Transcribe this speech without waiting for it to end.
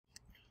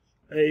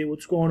Hey,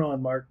 what's going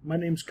on, Mark? My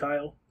name's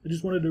Kyle. I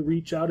just wanted to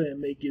reach out and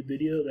make you a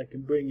video that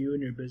can bring you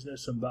and your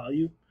business some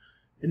value.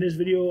 In this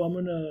video, I'm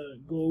going to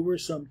go over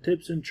some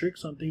tips and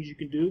tricks on things you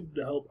can do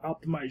to help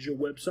optimize your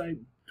website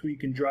so you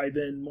can drive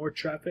in more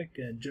traffic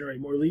and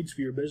generate more leads for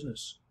your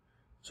business.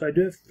 So I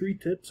do have 3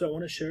 tips I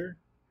want to share.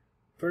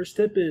 First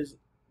tip is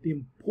the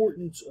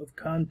importance of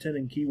content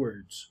and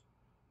keywords.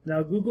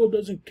 Now, Google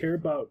doesn't care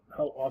about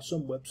how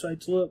awesome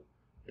websites look.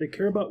 They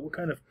care about what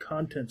kind of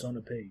content's on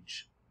a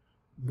page.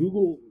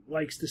 Google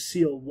likes to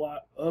see a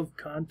lot of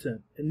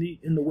content. In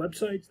the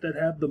websites that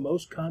have the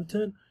most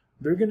content,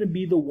 they're going to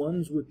be the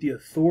ones with the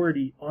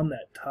authority on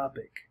that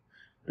topic.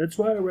 That's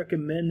why I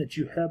recommend that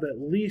you have at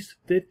least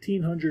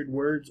 1,500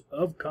 words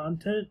of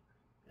content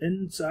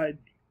inside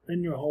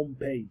in your home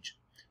page.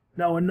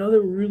 Now,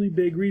 another really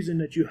big reason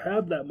that you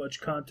have that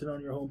much content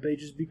on your home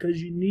page is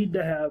because you need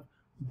to have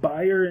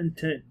buyer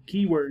intent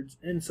keywords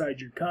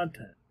inside your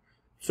content.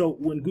 So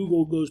when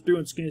Google goes through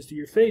and scans to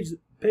your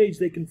page,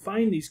 they can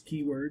find these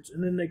keywords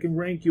and then they can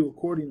rank you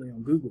accordingly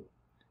on Google.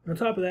 And on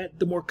top of that,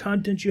 the more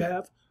content you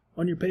have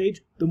on your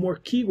page, the more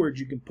keywords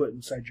you can put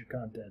inside your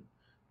content.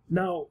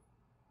 Now,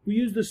 we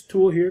use this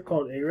tool here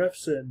called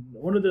Ahrefs, and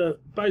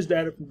buys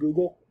data from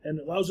Google and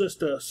allows us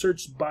to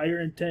search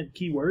buyer intent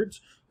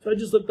keywords. So I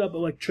just looked up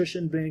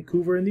Electrician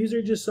Vancouver, and these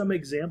are just some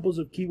examples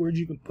of keywords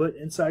you can put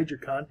inside your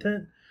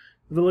content.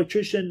 The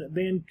Electrician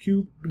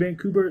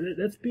Vancouver,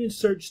 that's being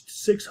searched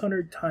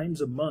 600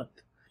 times a month.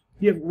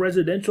 You have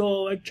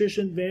residential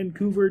electrician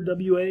Vancouver,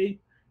 WA.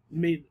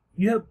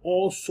 You have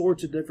all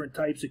sorts of different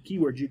types of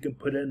keywords you can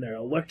put in there.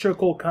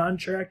 Electrical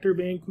contractor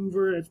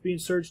Vancouver, that's being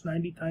searched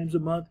 90 times a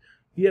month.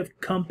 You have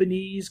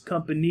companies,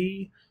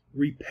 company,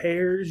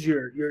 repairs,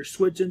 your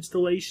switch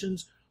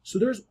installations. So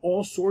there's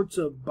all sorts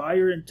of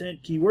buyer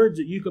intent keywords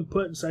that you can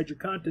put inside your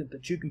content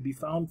that you can be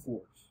found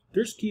for.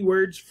 There's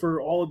keywords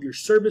for all of your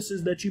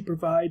services that you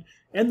provide,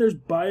 and there's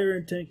buyer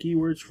intent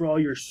keywords for all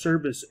your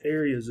service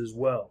areas as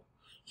well.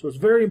 So it's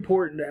very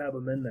important to have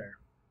them in there.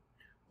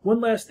 One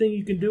last thing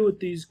you can do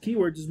with these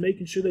keywords is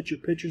making sure that your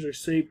pictures are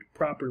saved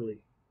properly.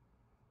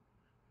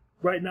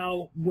 Right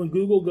now, when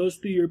Google goes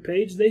through your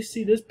page, they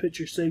see this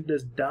picture saved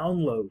as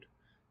download.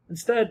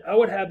 Instead, I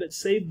would have it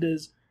saved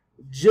as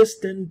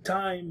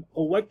just-in-time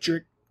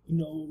electric,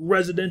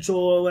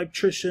 residential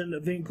electrician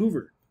of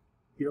Vancouver.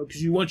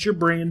 Because you want your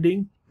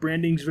branding.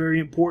 Branding's very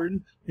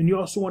important. And you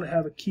also want to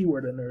have a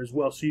keyword in there as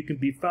well so you can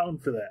be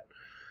found for that.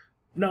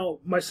 Now,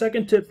 my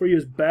second tip for you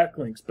is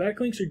backlinks.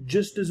 Backlinks are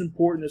just as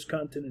important as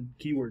content and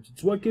keywords.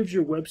 It's what gives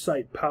your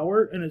website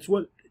power, and it's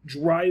what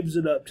drives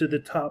it up to the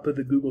top of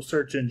the Google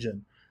search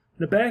engine.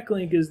 And a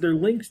backlink is they're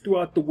links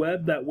throughout the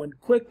web that, when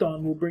clicked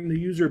on, will bring the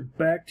user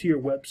back to your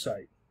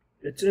website.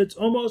 It's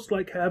almost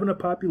like having a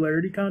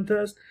popularity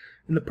contest,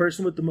 and the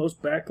person with the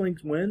most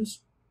backlinks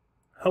wins.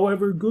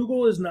 However,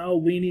 Google is now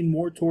leaning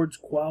more towards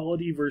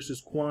quality versus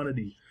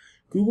quantity.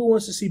 Google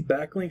wants to see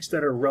backlinks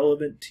that are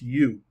relevant to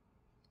you.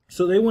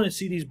 So they want to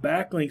see these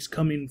backlinks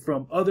coming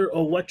from other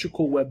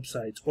electrical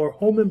websites or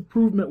home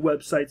improvement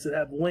websites that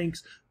have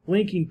links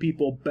linking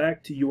people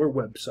back to your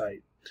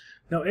website.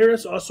 Now,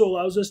 Ahrefs also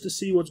allows us to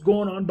see what's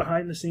going on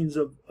behind the scenes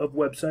of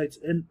websites.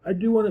 And I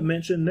do want to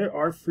mention there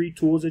are free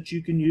tools that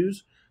you can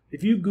use.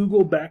 If you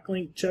Google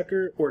backlink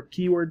checker or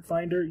keyword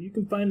finder, you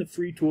can find the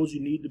free tools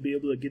you need to be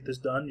able to get this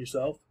done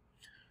yourself.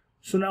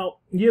 So now,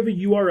 you have a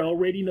URL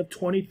rating of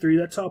 23,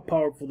 that's how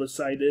powerful the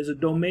site is. A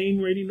domain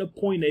rating of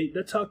 0.8,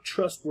 that's how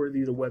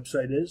trustworthy the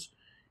website is.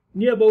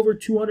 And you have over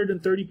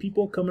 230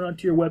 people coming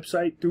onto your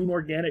website through an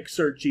organic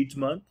search each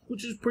month,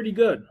 which is pretty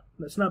good.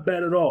 That's not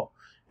bad at all.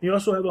 You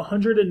also have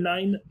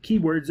 109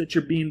 keywords that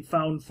you're being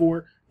found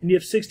for, and you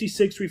have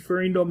 66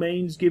 referring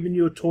domains, giving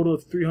you a total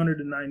of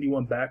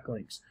 391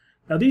 backlinks.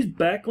 Now, these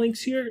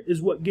backlinks here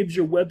is what gives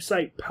your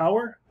website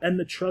power and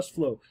the trust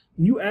flow.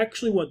 You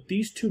actually want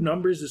these two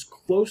numbers as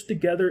close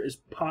together as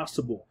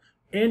possible,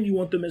 and you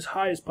want them as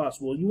high as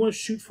possible. You want to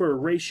shoot for a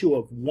ratio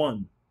of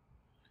 1.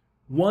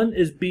 1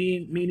 is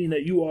meaning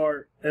that you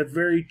are a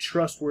very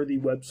trustworthy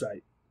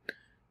website.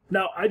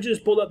 Now, I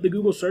just pulled up the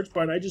Google search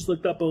bar and I just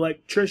looked up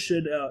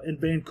electrician in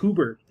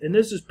Vancouver, and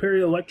this is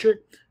Perry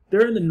Electric.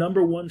 They're in the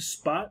 #1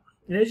 spot,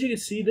 and as you can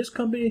see, this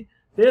company,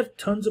 they have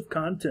tons of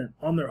content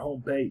on their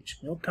homepage.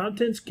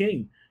 Content's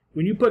king.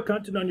 When you put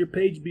content on your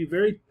page, be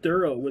very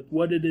thorough with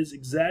what it is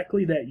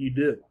exactly that you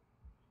do.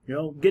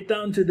 Get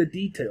down to the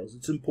details.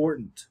 It's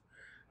important.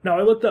 Now,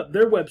 I looked up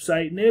their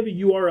website, and they have a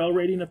URL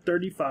rating of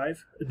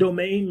 35, a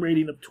domain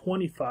rating of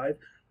 25,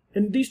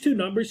 and these two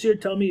numbers here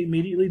tell me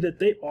immediately that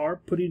they are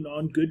putting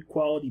on good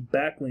quality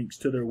backlinks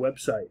to their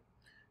website.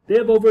 They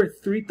have over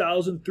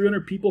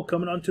 3,300 people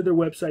coming onto their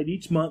website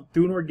each month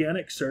through an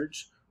organic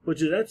search,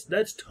 which is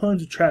that's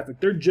tons of traffic.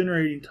 They're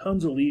generating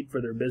tons of lead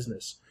for their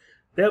business.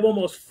 They have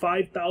almost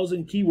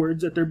 5,000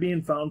 keywords that they're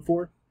being found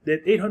for. They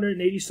have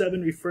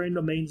 887 referring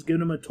domains,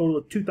 giving them a total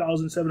of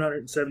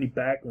 2,770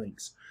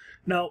 backlinks.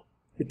 Now,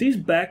 if these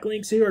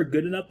backlinks here are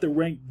good enough to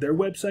rank their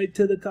website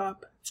to the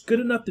top, It's good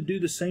enough to do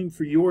the same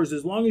for yours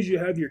as long as you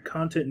have your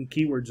content and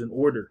keywords in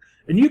order.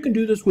 And you can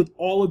do this with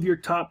all of your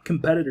top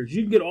competitors.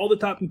 You can get all the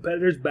top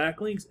competitors'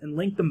 backlinks and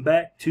link them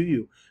back to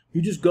you.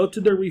 You just go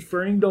to their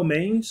referring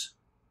domains,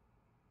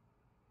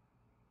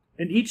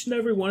 and each and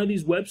every one of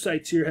these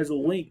websites here has a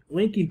link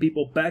linking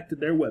people back to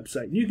their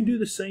website. And you can do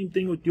the same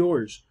thing with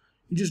yours.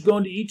 You just go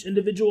into each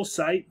individual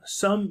site.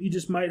 Some you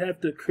just might have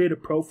to create a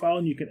profile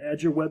and you can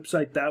add your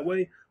website that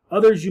way.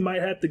 Others you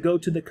might have to go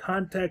to the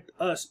contact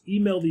us,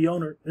 email the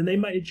owner, and they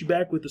might hit you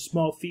back with a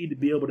small fee to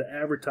be able to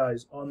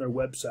advertise on their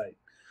website.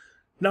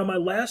 Now my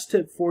last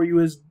tip for you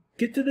is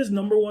get to this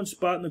 #1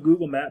 spot in the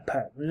Google Map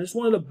Pack. And it's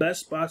one of the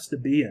best spots to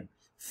be in.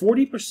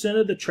 40%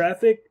 of the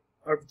traffic,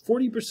 or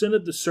 40%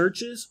 of the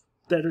searches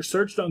that are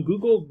searched on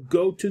Google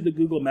go to the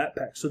Google Map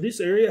Pack. So this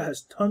area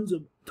has tons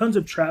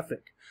of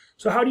traffic.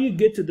 So how do you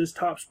get to this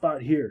top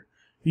spot here?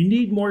 You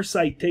need more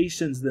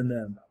citations than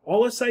them.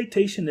 All a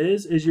citation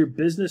is your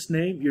business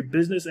name, your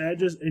business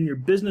address, and your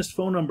business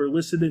phone number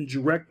listed in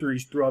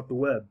directories throughout the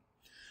web.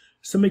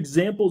 Some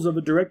examples of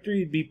a directory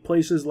would be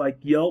places like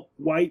Yelp,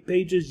 White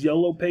Pages,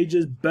 Yellow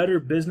Pages, Better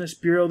Business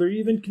Bureau. They're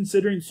even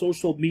considering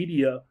social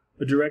media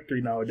a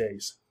directory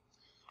nowadays.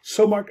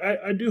 So Mark,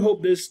 I do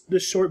hope this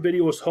short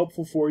video was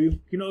helpful for you.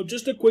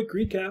 Just a quick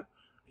recap.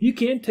 You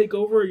can take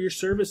over your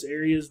service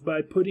areas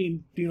by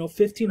putting,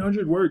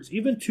 1,500 words,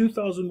 even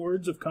 2,000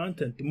 words of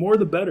content. The more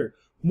the better.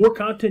 The more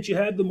content you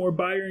have, the more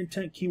buyer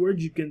intent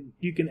keywords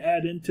you can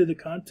add into the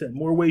content.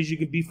 More ways you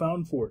can be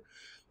found for.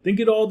 Then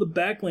get all the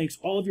backlinks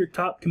all of your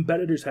top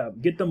competitors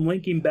have. Get them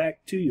linking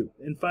back to you.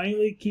 And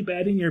finally, keep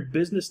adding your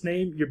business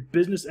name, your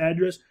business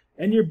address,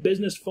 and your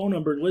business phone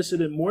number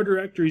listed in more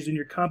directories than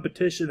your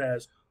competition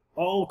has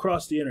all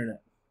across the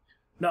internet.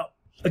 Now,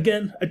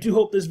 again, I do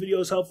hope this video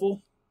is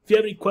helpful. If you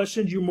have any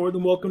questions, you're more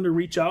than welcome to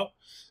reach out.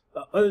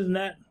 Other than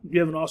that, you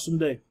have an awesome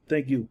day.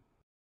 Thank you.